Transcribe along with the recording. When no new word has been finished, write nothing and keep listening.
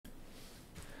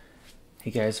Hey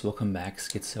guys, welcome back.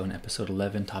 SCHIZONE episode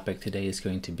 11. Topic today is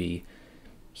going to be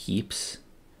heaps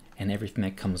and everything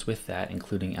that comes with that,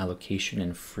 including allocation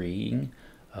and freeing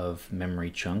of memory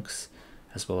chunks,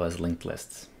 as well as linked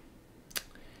lists.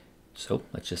 So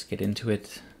let's just get into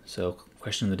it. So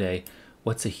question of the day,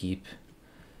 what's a heap?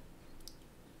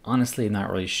 Honestly, I'm not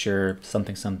really sure.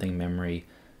 Something memory,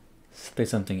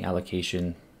 something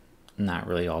allocation, not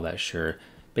really all that sure.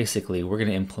 Basically, we're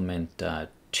going to implement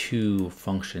two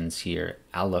functions here,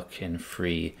 alloc and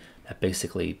free, that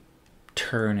basically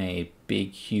turn a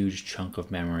big huge chunk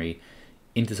of memory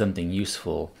into something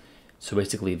useful. So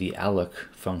basically the alloc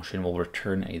function will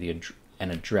return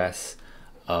an address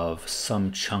of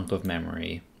some chunk of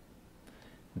memory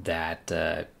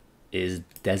that is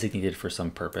designated for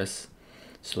some purpose.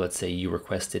 So let's say you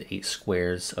requested 8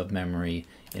 squares of memory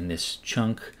in this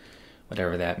chunk,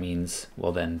 whatever that means.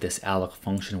 Well, then this alloc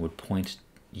function would point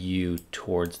you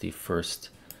towards the first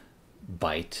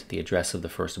byte, the address of the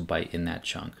first byte in that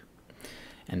chunk.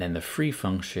 And then the free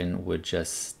function would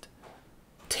just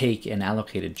take an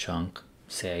allocated chunk,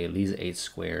 say these 8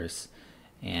 squares,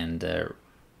 and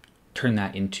turn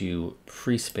that into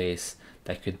free space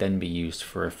that could then be used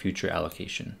for a future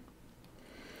allocation.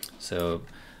 So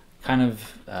kind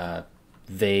of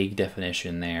vague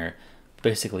definition there.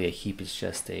 Basically a heap is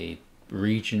just a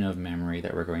region of memory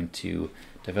that we're going to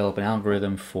develop an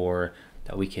algorithm for,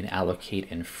 that we can allocate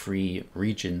and free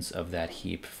regions of that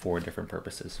heap for different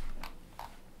purposes.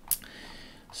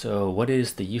 So what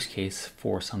is the use case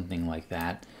for something like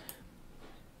that?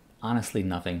 Honestly,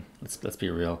 nothing. Let's be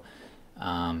real.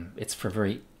 It's for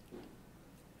very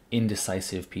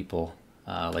indecisive people,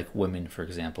 like women, for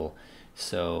example.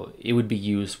 So it would be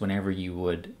used whenever you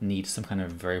would need some kind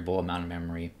of variable amount of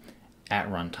memory at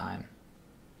runtime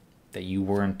that you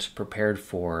weren't prepared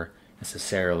for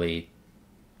necessarily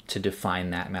to define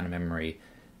that amount of memory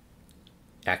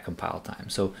at compile time.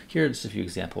 So here are just a few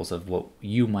examples of what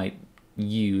you might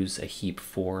use a heap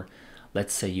for.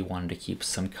 Let's say you wanted to keep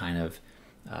some kind of,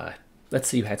 let's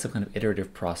say you had some kind of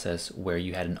iterative process where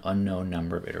you had an unknown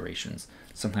number of iterations,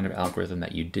 some kind of algorithm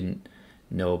that you didn't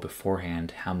know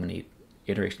beforehand how many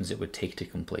iterations it would take to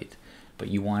complete, but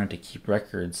you wanted to keep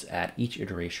records at each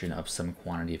iteration of some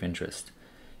quantity of interest.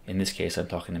 In this case, I'm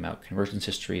talking about convergence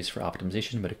histories for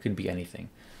optimization, but it could be anything.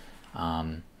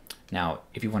 Now,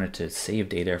 if you wanted to save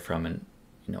data from an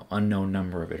unknown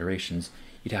number of iterations,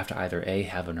 you'd have to either A,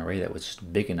 have an array that was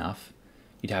just big enough,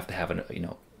 you'd have to have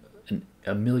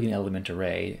a million element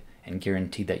array and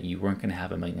guarantee that you weren't going to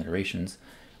have a million iterations,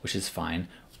 which is fine,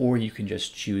 or you can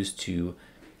just choose to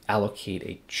allocate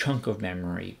a chunk of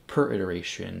memory per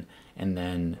iteration and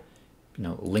then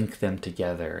link them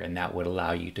together, and that would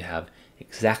allow you to have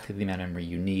exactly the amount of memory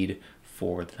you need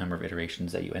for the number of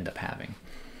iterations that you end up having.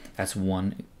 That's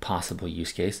one possible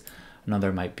use case.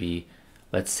 Another might be,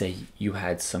 let's say you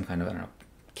had some kind of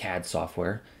CAD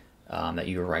software that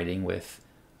you were writing with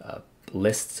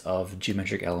lists of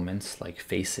geometric elements like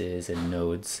faces and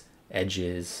nodes,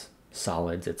 edges,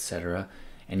 solids, etc.,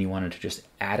 and you wanted to just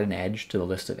add an edge to the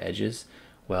list of edges.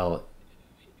 Well,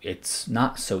 it's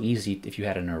not so easy if you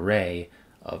had an array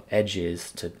of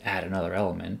edges to add another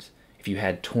element. If you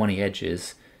had 20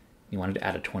 edges, you wanted to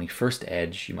add a 21st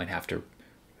edge, you might have to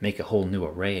make a whole new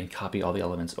array and copy all the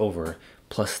elements over,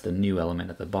 plus the new element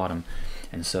at the bottom.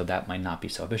 And so that might not be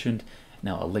so efficient.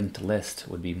 Now, a linked list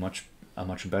would be a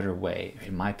much better way,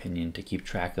 in my opinion, to keep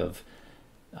track of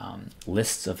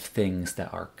lists of things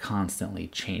that are constantly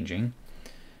changing.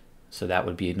 So that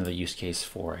would be another use case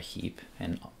for a heap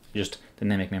and just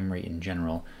dynamic memory in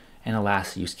general. And a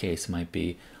last use case might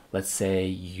be, let's say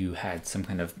you had some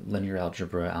kind of linear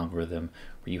algebra algorithm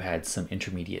where you had some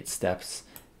intermediate steps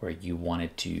where you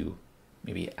wanted to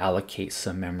maybe allocate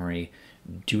some memory,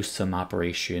 do some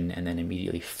operation, and then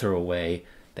immediately throw away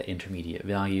that intermediate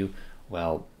value.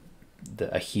 Well,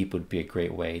 a heap would be a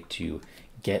great way to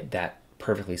get that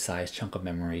perfectly sized chunk of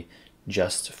memory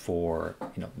just for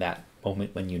that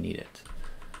moment when you need it.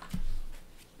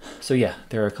 So yeah,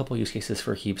 there are a couple use cases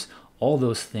for heaps. All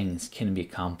those things can be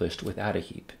accomplished without a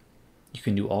heap. You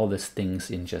can do all these things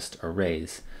in just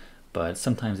arrays, but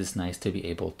sometimes it's nice to be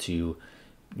able to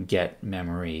get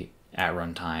memory at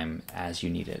runtime as you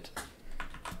need it.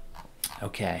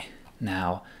 Okay,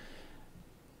 now,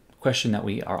 question that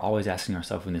we are always asking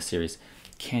ourselves in this series,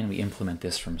 can we implement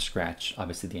this from scratch?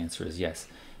 Obviously the answer is yes.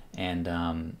 And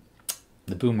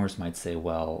the boomers might say,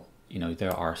 well,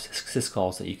 there are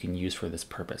syscalls that you can use for this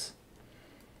purpose.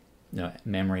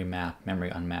 Memory map, memory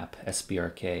unmap,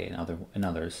 SBRK, and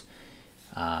others.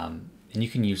 And you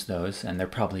can use those, and they're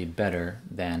probably better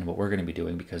than what we're going to be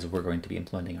doing because we're going to be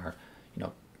implementing our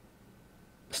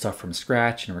stuff from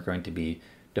scratch, and we're going to be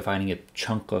defining a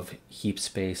chunk of heap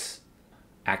space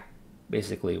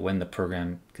basically when the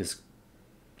program is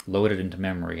loaded into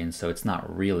memory, and so it's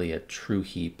not really a true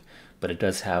heap, but it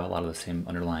does have a lot of the same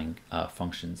underlying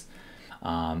functions.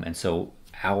 And so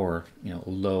our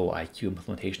low IQ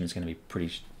implementation is going to be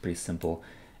pretty simple,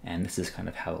 and this is kind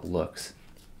of how it looks.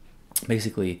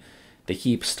 Basically, the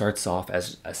heap starts off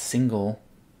as a single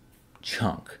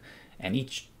chunk, and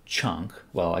each chunk,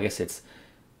 well, I guess it's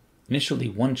initially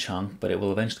one chunk, but it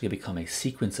will eventually become a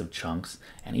sequence of chunks,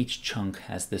 and each chunk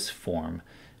has this form.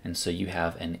 And so you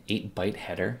have an 8-byte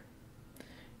header,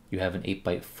 you have an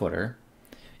 8-byte footer,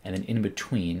 and then in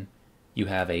between you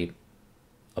have a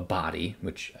body,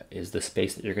 which is the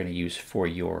space that you're going to use for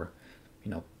your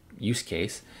use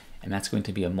case, and that's going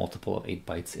to be a multiple of 8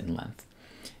 bytes in length.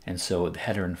 And so the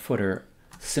header and footer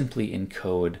simply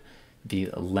encode the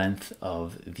length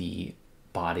of the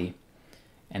body,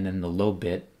 and then the low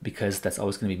bit, because that's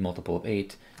always going to be multiple of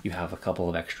 8, you have a couple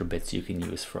of extra bits you can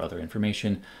use for other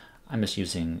information. I'm just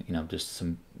using just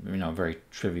some very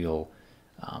trivial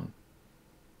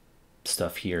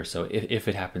stuff here. So if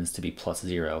it happens to be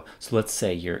 +0, so let's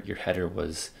say your header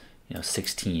was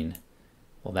 16,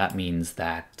 well, that means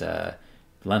that the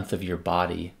length of your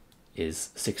body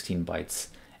is 16 bytes,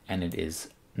 and it is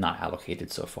not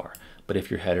allocated so far. But if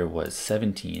your header was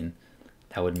 17,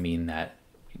 that would mean that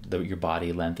your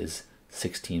body length is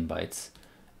 16 bytes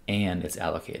and it's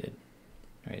allocated,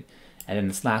 right? And in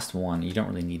this last one, you don't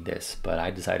really need this, but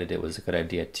I decided it was a good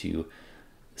idea to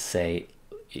say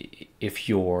if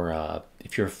your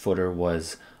footer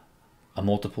was a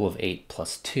multiple of 8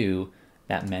 plus 2,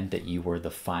 that meant that you were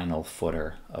the final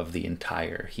footer of the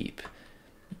entire heap.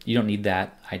 You don't need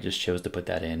that. I just chose to put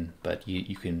that in, but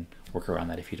you can work around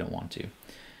that if you don't want to.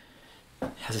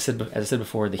 As I said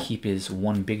before, the heap is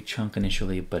one big chunk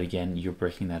initially, but again, you're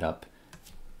breaking that up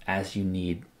as you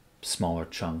need smaller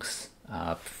chunks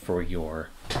for your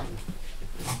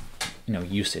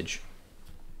usage.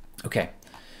 Okay,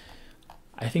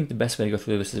 I think the best way to go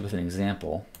through this is with an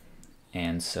example.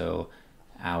 And so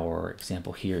our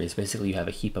example here is basically you have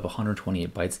a heap of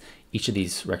 128 bytes. Each of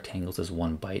these rectangles is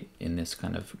 1 byte in this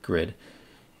kind of grid,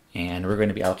 and we're going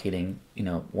to be allocating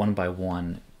one by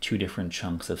one 2 different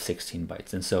chunks of 16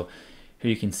 bytes. And so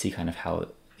here you can see kind of how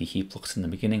the heap looks in the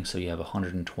beginning. So you have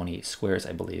 128 squares,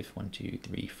 I believe. 1 2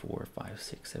 3 4 5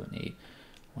 6 7 8.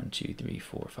 1 2 3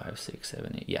 4 5 6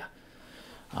 7 8. Yeah.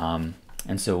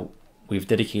 And so we've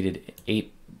dedicated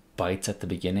 8 bytes at the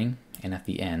beginning and at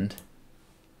the end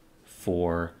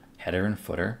for header and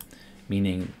footer,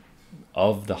 meaning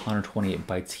of the 128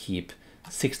 bytes heap,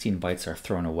 16 bytes are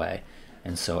thrown away.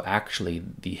 And so actually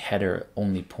the header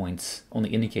only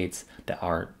indicates that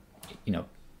our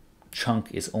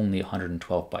chunk is only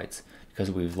 112 bytes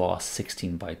because we've lost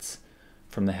 16 bytes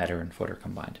from the header and footer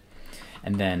combined.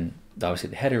 And then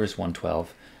obviously the header is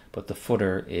 112, but the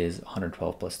footer is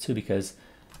 112 plus 2 because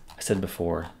I said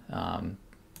before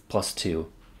plus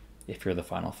 2 if you're the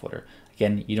final footer.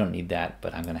 Again, you don't need that,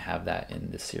 but I'm going to have that in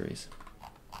this series.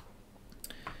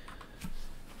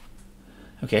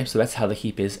 Okay, so that's how the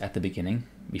heap is at the beginning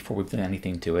before we've done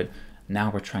anything to it.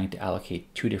 Now we're trying to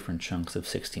allocate 2 different chunks of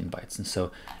 16 bytes. And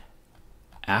so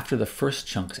after the first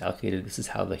chunk is allocated, this is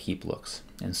how the heap looks.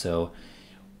 And so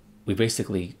we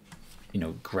basically,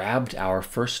 grabbed our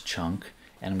first chunk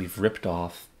and we've ripped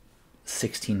off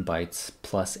 16 bytes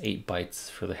plus 8 bytes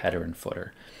for the header and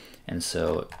footer. And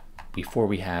so before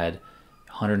we had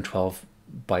 112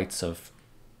 bytes of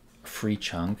free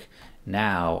chunk,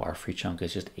 now our free chunk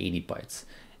is just 80 bytes.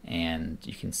 And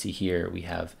you can see here we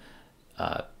have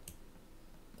a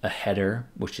header,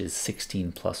 which is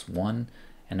 16 plus 1,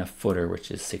 and a footer,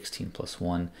 which is 16 plus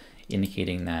 1,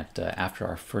 indicating that after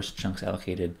our first chunk's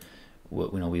allocated,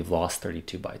 we've lost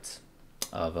 32 bytes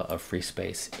of free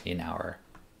space in our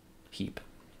heap.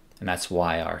 And that's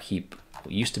why our heap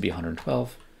used to be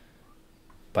 112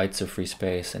 bytes of free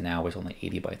space, and now it's only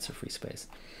 80 bytes of free space.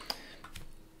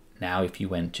 Now, if you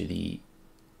went to the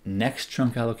next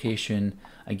chunk allocation,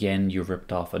 again, you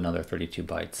ripped off another 32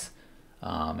 bytes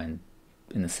and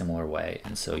in a similar way.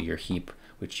 And so your heap,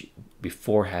 which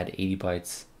before had 80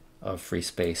 bytes of free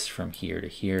space from here to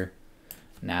here,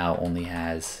 now only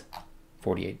has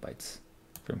 48 bytes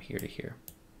from here to here.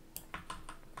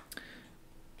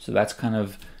 So that's kind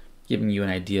of giving you an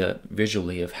idea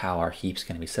visually of how our heap's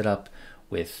going to be set up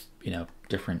with,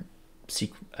 different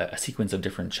a sequence of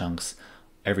different chunks,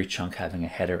 every chunk having a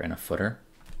header and a footer.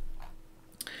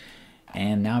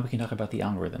 And now we can talk about the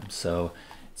algorithm. So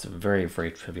it's a very,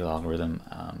 very trivial algorithm.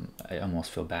 I almost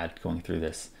feel bad going through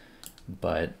this,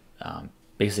 but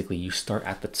basically you start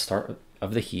at the start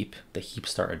of the heap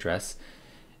start address,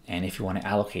 And if you want to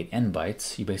allocate n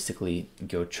bytes, you basically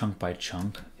go chunk by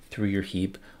chunk through your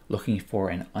heap, looking for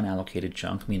an unallocated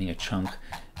chunk, meaning a chunk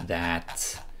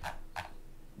that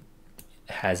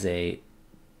has a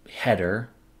header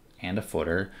and a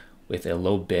footer with a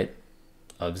low bit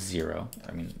of 0.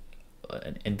 I mean,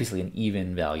 and basically an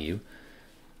even value,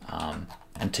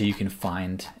 until you can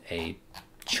find a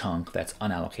chunk that's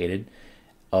unallocated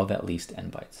of at least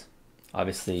n bytes.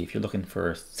 Obviously, if you're looking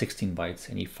for 16 bytes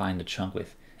and you find a chunk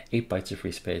with 8 bytes of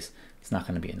free space, it's not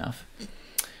going to be enough.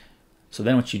 So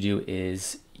then what you do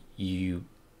is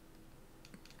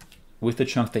with the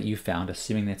chunk that you found,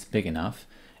 assuming that's big enough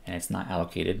and it's not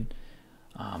allocated,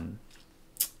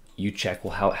 you check,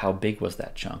 well, how big was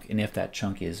that chunk? And if that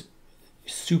chunk is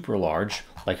super large,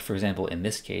 like for example in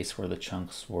this case where the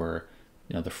chunks were,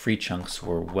 the free chunks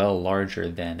were well larger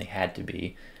than they had to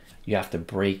be, you have to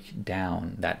break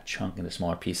down that chunk into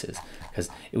smaller pieces, because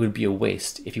it would be a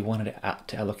waste if you wanted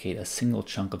to allocate a single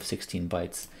chunk of 16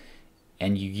 bytes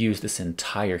and you use this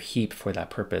entire heap for that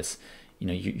purpose.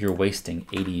 You're wasting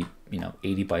 80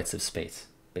 bytes of space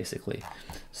basically.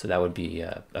 So that would be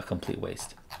a complete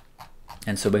waste.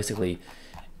 And so basically,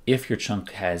 if your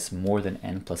chunk has more than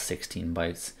n plus 16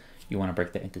 bytes, you want to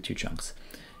break that into 2 chunks.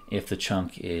 If the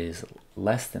chunk is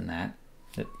less than that,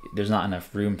 there's not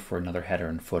enough room for another header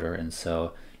and footer, and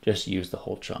so just use the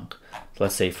whole chunk. So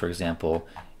let's say, for example,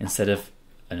 instead of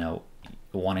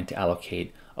wanting to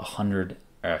allocate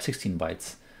 16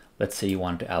 bytes, let's say you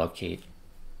wanted to allocate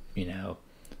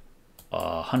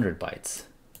 100 bytes.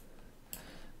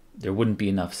 There wouldn't be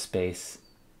enough space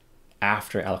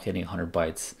after allocating 100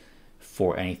 bytes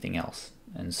for anything else,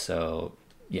 and so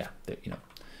yeah,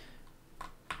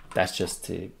 that's just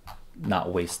to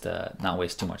not waste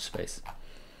too much space.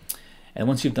 And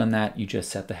once you've done that, you just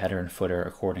set the header and footer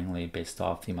accordingly based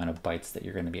off the amount of bytes that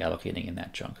you're going to be allocating in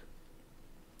that chunk,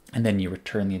 and then you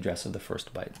return the address of the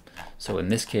first byte. So in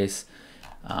this case,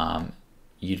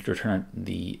 you'd return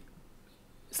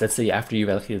so let's say after you've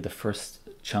allocated the first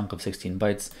chunk of 16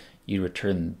 bytes, you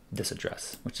return this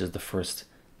address, which is the first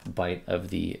byte of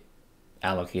the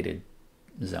allocated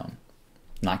zone,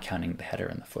 not counting the header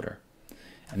and the footer.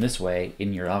 And this way,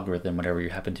 in your algorithm, whatever you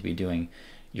happen to be doing,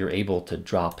 you're able to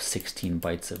drop 16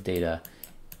 bytes of data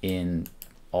in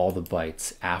all the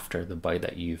bytes after the byte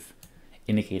that you've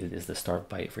indicated is the start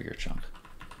byte for your chunk.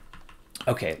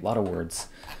 Okay, a lot of words,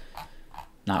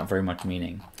 not very much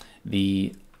meaning.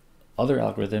 The other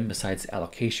algorithm besides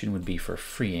allocation would be for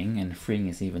freeing, and freeing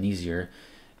is even easier.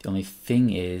 The only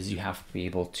thing is you have to be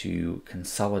able to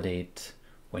consolidate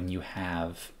when you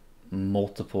have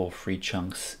multiple free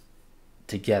chunks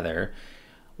together.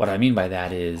 What I mean by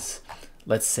that is,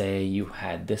 let's say you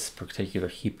had this particular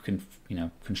heap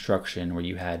construction where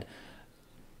you had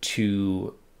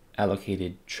 2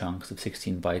 allocated chunks of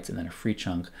 16 bytes and then a free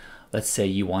chunk. Let's say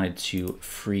you wanted to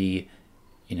free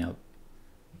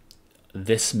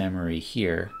this memory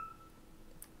here.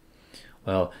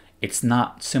 Well, it's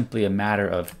not simply a matter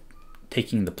of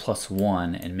taking the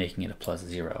 +1 and making it a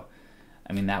 +0.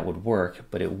 I mean, that would work,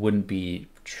 but it wouldn't be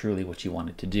truly what you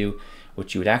wanted to do.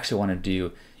 What you would actually want to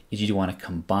do is you want to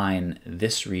combine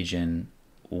this region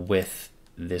with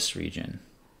this region.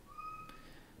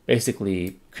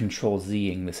 Basically,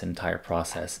 Control-Zing this entire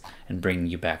process and bringing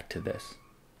you back to this.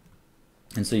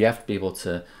 And so you have to be able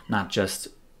to not just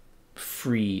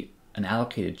free an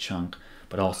allocated chunk,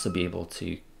 but also be able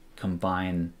to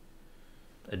combine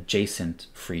adjacent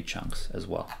free chunks as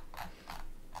well,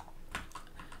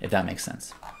 if that makes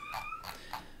sense.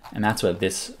 And that's what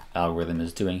this algorithm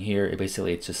is doing here.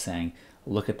 It's just saying,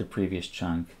 look at the previous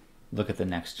chunk, look at the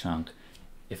next chunk.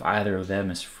 If either of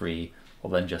them is free,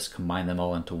 well then just combine them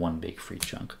all into one big free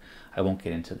chunk. I won't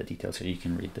get into the details here, you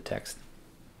can read the text.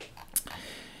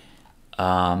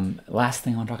 Last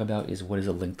thing I want to talk about is what is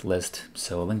a linked list.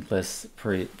 So a linked list,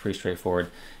 pretty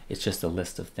straightforward. It's just a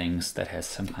list of things that has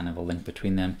some kind of a link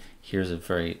between them. Here's a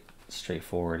very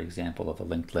straightforward example of a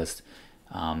linked list.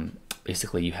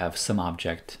 Basically, you have some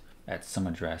object at some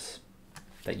address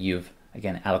that you've,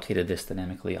 again, allocated this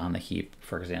dynamically on the heap,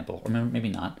 for example, or maybe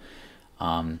not.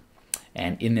 And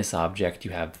in this object,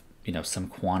 you have some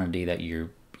quantity that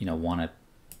you want to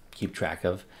keep track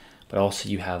of, but also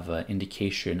you have an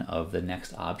indication of the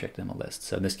next object in the list.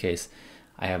 So in this case,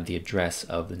 I have the address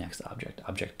of the next object,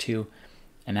 object 2,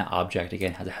 and that object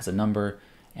again has a number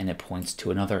and it points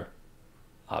to another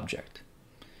object.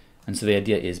 And so the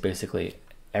idea is basically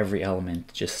every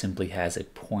element just simply has a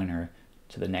pointer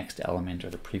to the next element or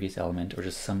the previous element or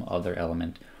just some other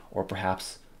element or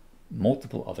perhaps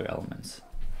multiple other elements.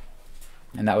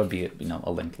 And that would be a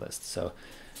linked list. So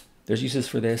there's uses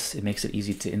for this. It makes it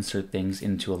easy to insert things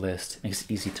into a list. It makes it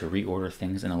easy to reorder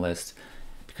things in a list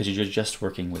because you're just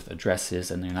working with addresses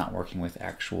and you're not working with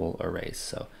actual arrays.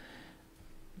 So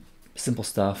simple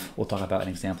stuff. We'll talk about an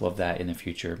example of that in the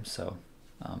future. So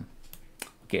we'll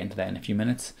get into that in a few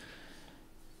minutes.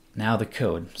 Now the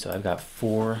code. So I've got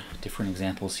 4 different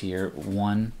examples here.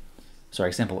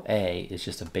 Example A is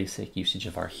just a basic usage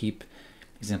of our heap.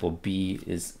 Example B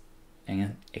is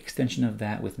an extension of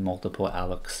that with multiple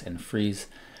allocs and frees.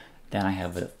 Then I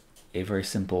have a very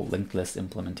simple linked list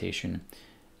implementation.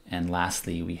 And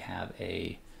lastly, we have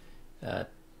a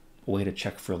way to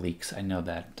check for leaks. I know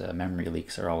that memory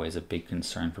leaks are always a big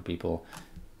concern for people,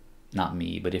 not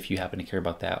me, but if you happen to care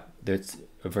about that, there's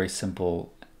a very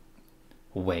simple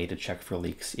way to check for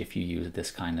leaks if you use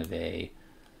this kind of a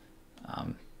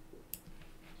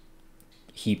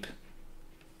heap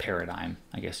paradigm,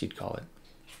 I guess you'd call it.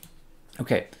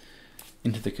 Okay,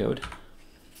 into the code.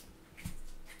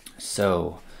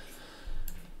 So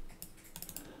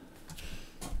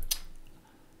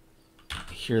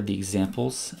here are the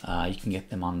examples. You can get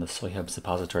them on the SoyHub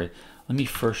repository. Let me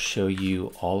first show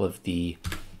you all of the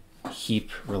heap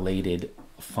related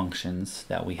functions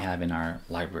that we have in our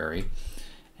library.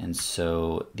 And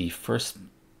so the first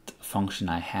function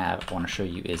I want to show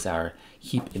you is our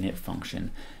heap init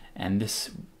function. And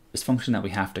this function that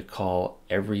we have to call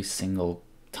every single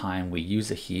time we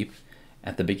use a heap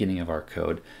at the beginning of our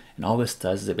code. And all this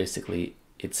does is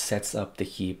it sets up the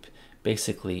heap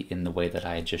basically in the way that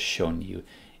I had just shown you.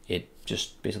 It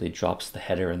just basically drops the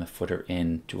header and the footer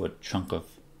into a chunk of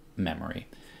memory.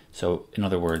 So in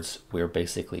other words,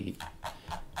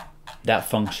 that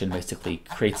function basically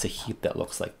creates a heap that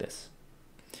looks like this.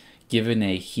 Given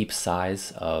a heap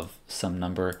size of some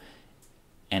number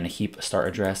and a heap start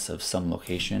address of some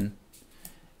location,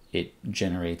 it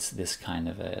generates this kind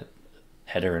of a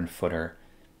header and footer,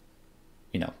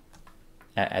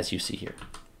 as you see here.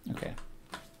 Okay.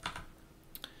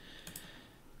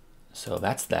 So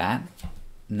that's that.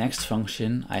 Next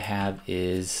function I have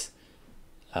is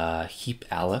heap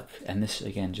alloc, and this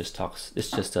again just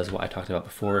does what I talked about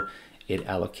before. It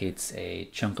allocates a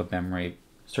chunk of memory,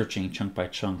 searching chunk by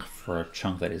chunk for a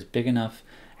chunk that is big enough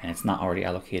and it's not already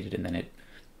allocated, and then it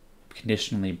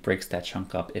conditionally breaks that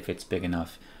chunk up if it's big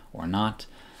enough or not.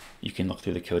 You can look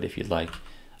through the code if you'd like.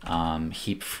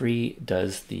 Heap free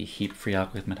does the heap free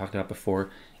algorithm I talked about before.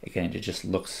 Again, it just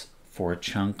looks for a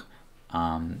chunk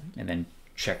and then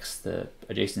checks the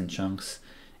adjacent chunks,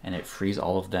 and it frees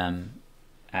all of them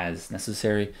as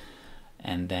necessary.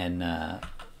 And then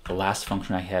the last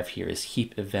function I have here is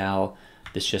heap eval.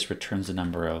 This just returns the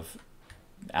number of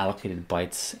allocated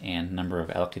bytes and number of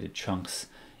allocated chunks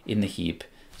in the heap,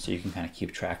 so you can kind of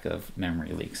keep track of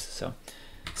memory leaks. So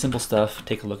simple stuff.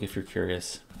 Take a look if you're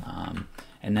curious.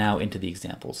 And now into the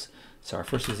examples. So our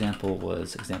first example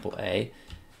was example A,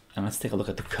 and let's take a look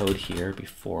at the code here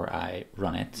before I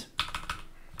run it.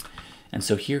 And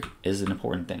so here is an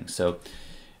important thing. So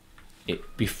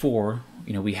before,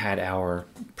 we had our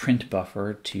print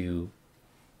buffer to,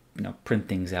 print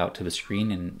things out to the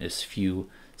screen in as few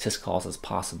syscalls as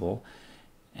possible.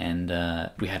 And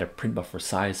we had a print buffer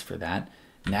size for that.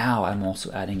 Now I'm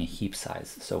also adding a heap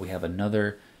size. So we have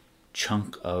another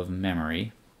chunk of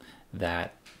memory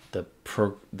that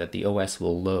the OS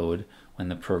will load when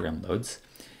the program loads.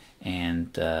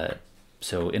 And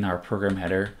so in our program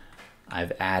header,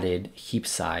 I've added heap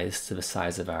size to the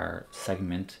size of our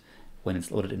segment when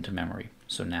it's loaded into memory.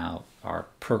 So now our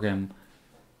program,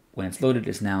 when it's loaded,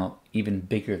 is now even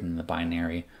bigger than the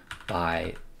binary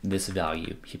by this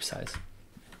value, heap size.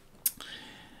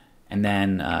 And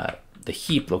then the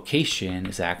heap location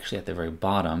is actually at the very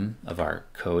bottom of our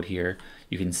code here.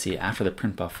 You can see after the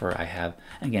print buffer I have,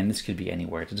 again, this could be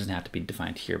anywhere. It doesn't have to be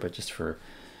defined here, but just for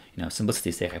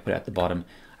simplicity's sake, I put it at the bottom.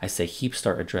 I say heap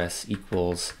start address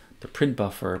equals the print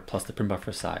buffer plus the print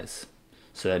buffer size.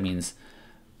 So that means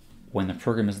when the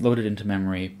program is loaded into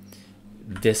memory,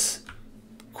 this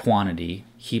quantity,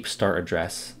 heap start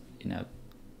address,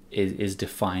 is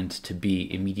defined to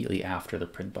be immediately after the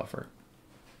print buffer.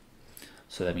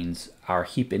 So that means our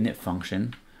heap init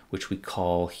function, which we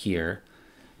call here,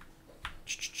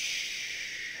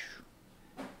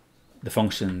 the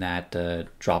function that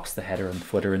drops the header and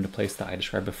footer into place that I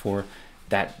described before,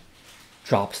 that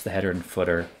drops the header and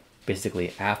footer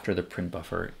basically after the print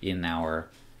buffer in our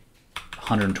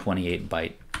 128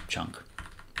 byte chunk.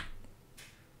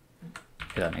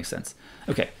 If that makes sense.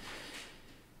 Okay.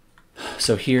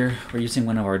 So here we're using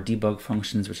one of our debug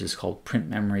functions, which is called print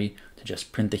memory, to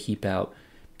just print the heap out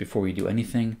before we do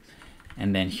anything.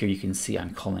 And then here you can see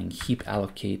I'm calling heap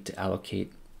allocate to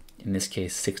allocate, in this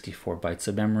case, 64 bytes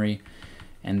of memory.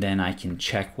 and then I can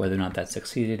check whether or not that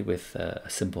succeeded with a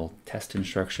simple test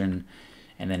instruction.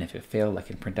 And then if it failed, I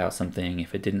can print out something.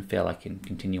 If it didn't fail, I can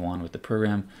continue on with the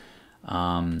program.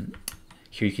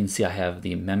 Here you can see I have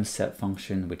the memset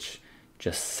function, which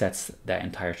just sets that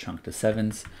entire chunk to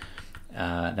 7s.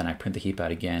 Then I print the heap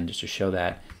out again just to show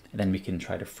that, and then we can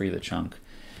try to free the chunk.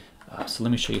 So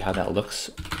let me show you how that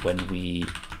looks when we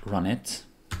run it.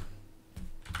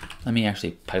 Let me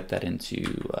actually pipe that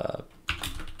into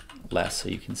less so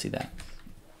you can see that.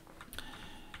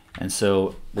 And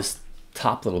so this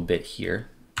top little bit here,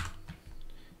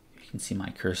 you can see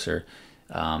my cursor,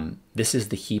 this is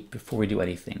the heap before we do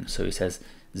anything. So it says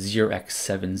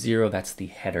 0x70, that's the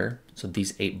header. So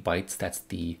these 8 bytes, that's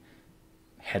the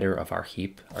header of our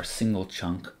heap, our single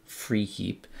chunk free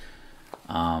heap.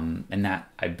 And that,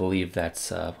 I believe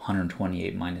that's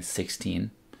 128 minus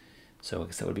 16. So I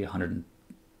guess that would be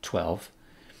 112.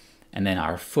 And then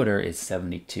our footer is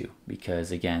 72,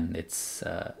 because again, it's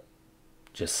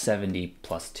just 70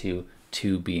 plus 2,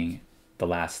 2 being the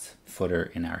last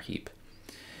footer in our heap.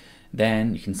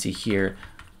 Then you can see here,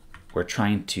 we're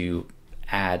trying to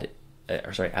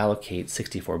allocate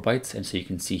 64 bytes. And so you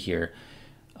can see here,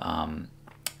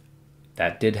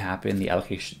 that did happen. The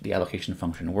allocation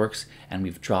function works, and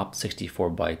we've dropped 64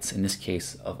 bytes, in this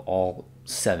case of all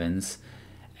 7s,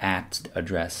 at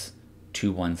address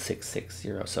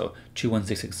 21660. So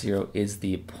 21660 is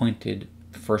the pointed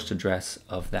first address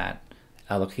of that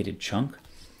allocated chunk.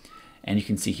 And you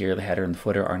can see here the header and the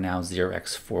footer are now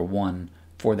 0x41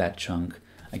 for that chunk.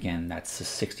 Again, that's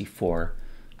 64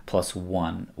 plus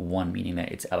 1, 1 meaning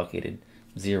that it's allocated,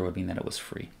 0 would mean that it was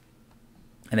free.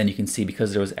 And then you can see,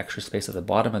 because there was extra space at the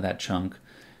bottom of that chunk,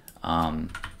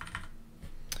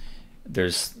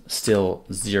 there's still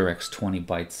 0x20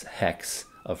 bytes hex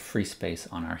of free space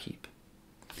on our heap.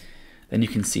 Then you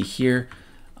can see here,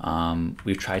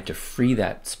 we've tried to free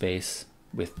that space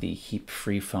with the heap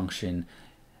free function.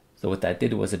 So what that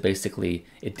did was it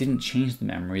didn't change the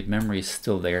memory. The memory is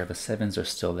still there, the 7s are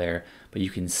still there, but you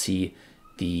can see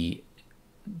the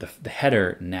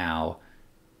header now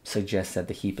suggests that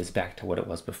the heap is back to what it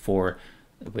was before,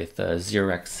 with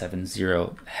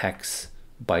 0x70 hex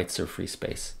bytes of free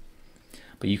space.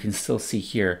 But you can still see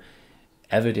here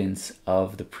evidence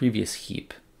of the previous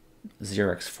heap,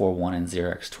 0x41 and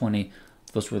 0x20.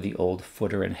 Those were the old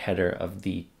footer and header of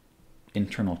the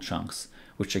internal chunks,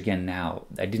 which again, now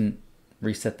I didn't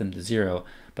reset them to 0,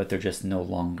 but they're just no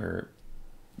longer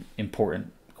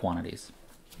important quantities.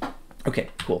 Okay,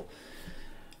 cool.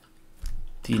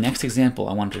 The next example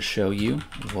I wanted to show you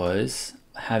was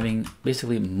having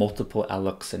basically multiple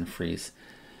allocs and frees.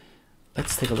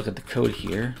 Let's take a look at the code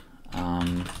here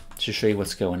to show you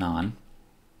what's going on.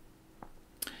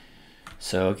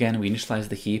 So again, we initialize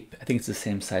the heap. I think it's the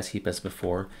same size heap as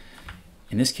before.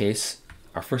 In this case,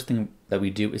 our first thing that we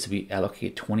do is we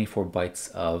allocate 24 bytes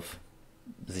of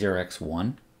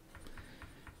 0x1,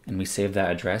 and we save that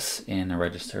address in a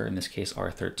register, in this case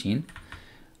R13.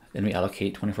 Then we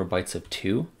allocate 24 bytes of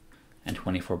 2 and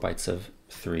 24 bytes of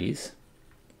 3s.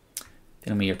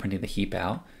 Then we are printing the heap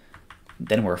out.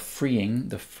 Then we're freeing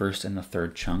the first and the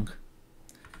third chunk.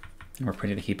 Then we're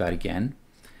printing the heap out again.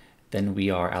 Then we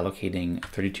are allocating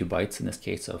 32 bytes, in this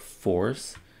case of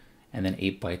 4s, and then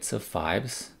 8 bytes of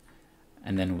 5s.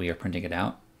 And then we are printing it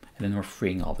out. And then we're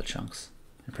freeing all the chunks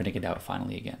and printing it out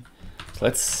finally again. So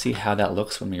let's see how that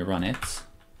looks when we run it.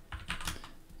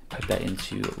 Pipe that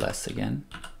into less again.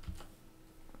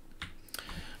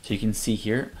 So you can see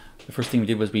here, the first thing we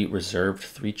did was we reserved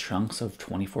 3 chunks of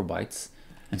 24 bytes.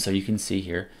 And so you can see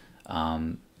here,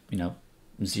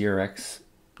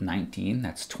 0x19,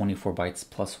 that's 24 bytes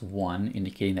plus 1,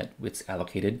 indicating that it's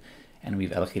allocated. And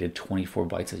we've allocated 24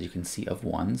 bytes, as you can see, of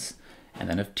 1s, and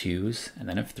then of 2s, and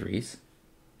then of 3s.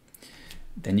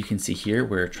 Then you can see here,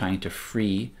 we're trying to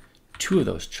free 2 of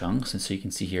those chunks. And so you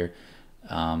can see here,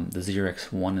 the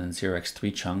 0x1 and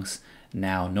 0x3 chunks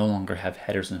now no longer have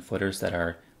headers and footers that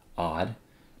are odd.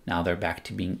 Now they're back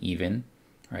to being even,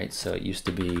 right? So it used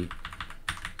to be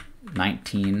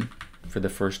 19 for the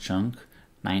first chunk,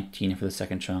 19 for the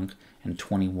second chunk, and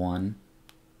 21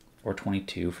 or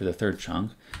 22 for the third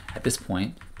chunk. At this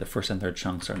point, the first and third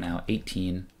chunks are now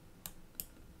 18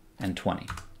 and 20.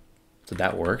 So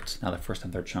that worked. Now the first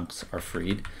and third chunks are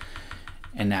freed.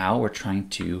 And now we're trying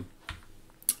to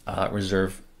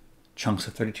reserve chunks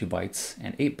of 32 bytes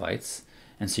and 8 bytes.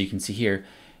 And so you can see here,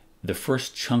 the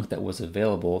first chunk that was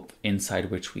available, inside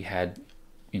which we had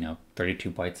 32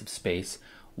 bytes of space,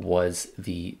 was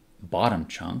the bottom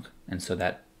chunk. And so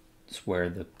that's where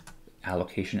the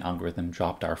allocation algorithm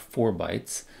dropped our 4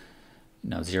 bytes,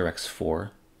 0x4,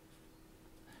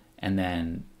 and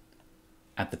then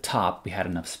at the top, we had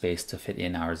enough space to fit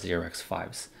in our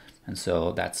 0x5s. And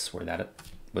so that's where that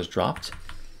was dropped.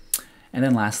 And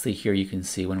then lastly, here you can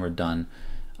see when we're done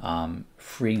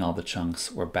freeing all the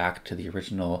chunks, we're back to the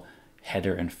original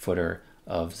header and footer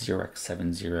of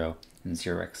 0x70 and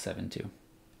 0x72.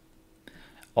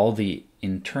 All the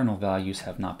internal values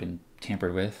have not been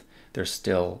tampered with. They're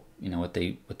still, what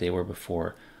they were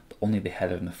before, but only the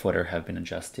header and the footer have been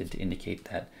adjusted to indicate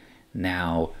that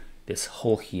now this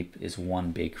whole heap is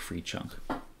one big free chunk.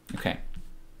 Okay,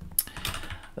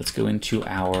 let's go into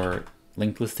our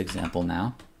linked list example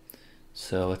now.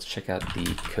 So let's check out the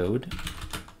code.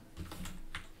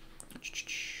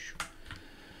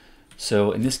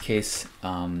 So in this case,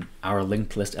 our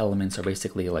linked list elements are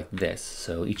basically like this.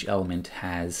 So each element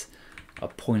has a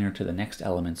pointer to the next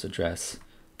element's address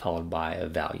followed by a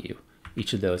value.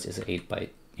 Each of those is an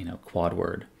 8-byte, quad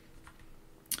word.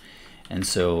 And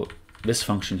so this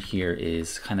function here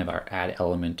is kind of our add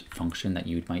element function that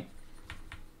you might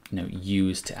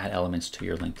use to add elements to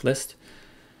your linked list.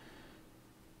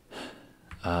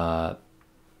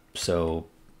 So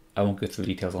I won't go through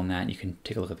the details on that. You can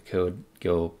take a look at the code,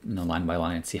 go line by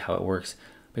line and see how it works.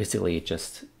 Basically, it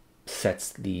just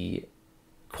sets the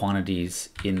quantities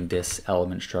in this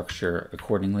element structure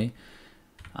accordingly.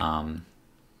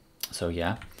 So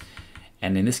yeah,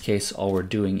 and in this case, all we're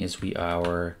doing is we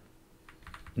are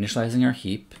initializing our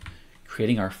heap,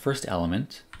 creating our first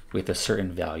element with a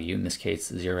certain value, in this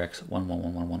case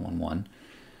 0x11111111,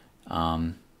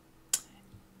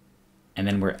 and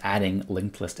then we're adding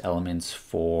linked list elements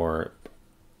for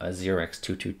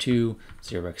 0x222,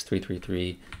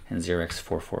 0x333, and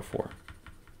 0x444.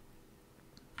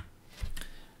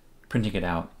 Printing it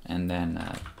out and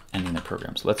then ending the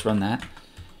program. So let's run that,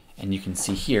 and you can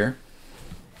see here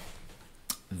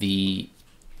the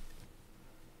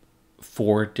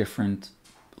 4 different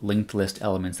linked list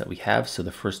elements that we have. So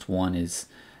the first one is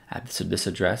at this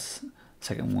address,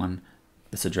 second one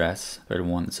this address, third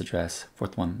one this address,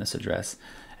 fourth one this address,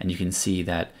 and you can see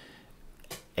that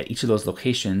at each of those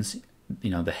locations,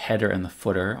 the header and the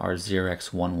footer are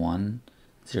 0x11,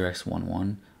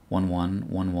 0x11, 11,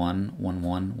 11,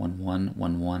 11,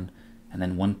 11, 11, and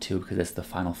then 12 because it's the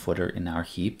final footer in our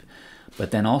heap.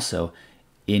 But then also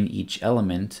in each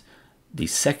element, the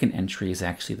second entry is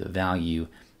actually the value,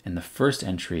 and the first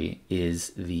entry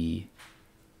is the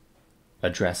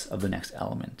address of the next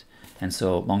element. And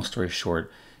so, long story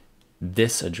short,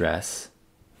 this address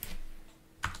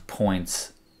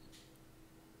points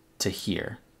to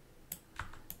here,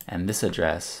 and this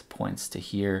address points to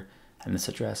here, and this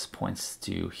address points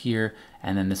to here,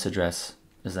 and then this address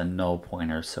is a null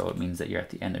pointer, so it means that you're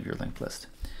at the end of your linked list.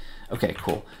 Okay,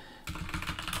 cool.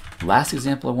 Last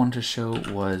example I wanted to show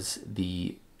was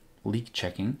the leak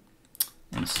checking.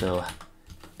 And so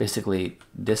basically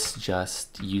this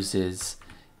just uses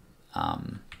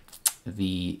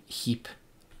the heap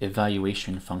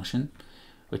evaluation function,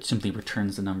 which simply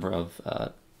returns the number of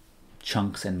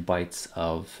chunks and bytes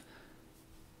of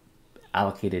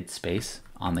allocated space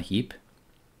on the heap.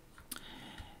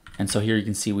 And so here you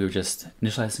can see we were just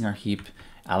initializing our heap,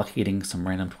 allocating some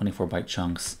random 24-byte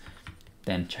chunks,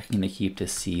 then checking the heap to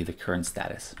see the current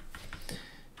status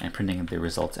and printing the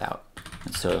results out.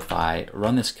 And so if I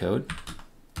run this code,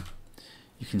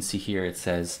 you can see here it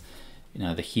says,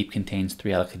 the heap contains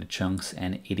 3 allocated chunks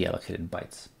and 80 allocated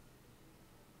bytes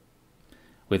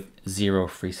with 0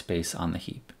 free space on the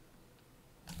heap.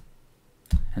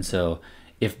 And so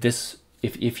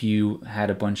if you had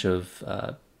a bunch of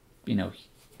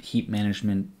heap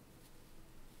management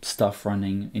stuff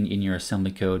running in your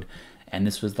assembly code, and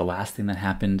this was the last thing that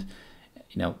happened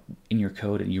in your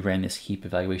code, and you ran this heap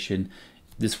evaluation,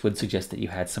 this would suggest that you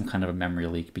had some kind of a memory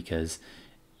leak, because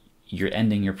you're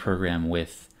ending your program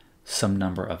with some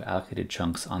number of allocated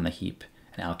chunks on the heap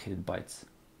and allocated bytes,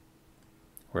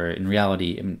 where in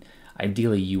reality,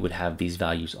 ideally you would have these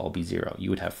values all be 0. You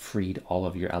would have freed all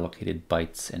of your allocated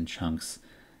bytes and chunks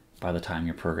by the time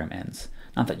your program ends.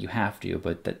 Not that you have to,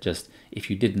 but that just, if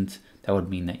you didn't, that would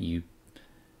mean that you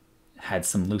had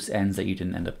some loose ends that you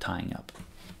didn't end up tying up.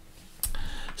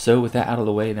 So with that out of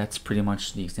the way, that's pretty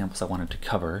much the examples I wanted to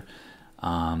cover.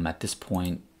 At this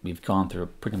point, we've gone through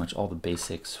pretty much all the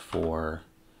basics for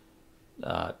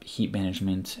heap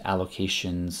management,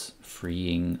 allocations,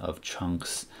 freeing of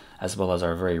chunks, as well as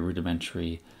our very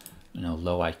rudimentary,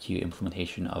 low IQ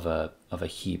implementation of a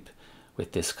heap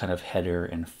with this kind of header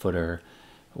and footer,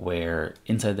 where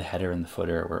inside the header and the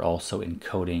footer, we're also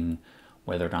encoding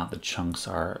whether or not the chunks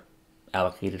are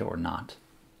allocated or not.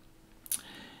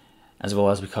 As well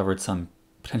as we covered some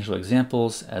potential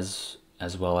examples, as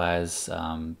well as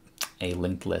a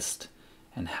linked list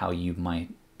and how you might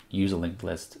use a linked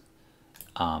list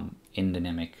in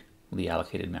dynamically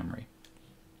allocated memory.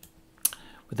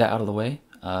 With that out of the way,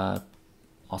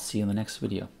 I'll see you in the next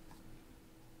video.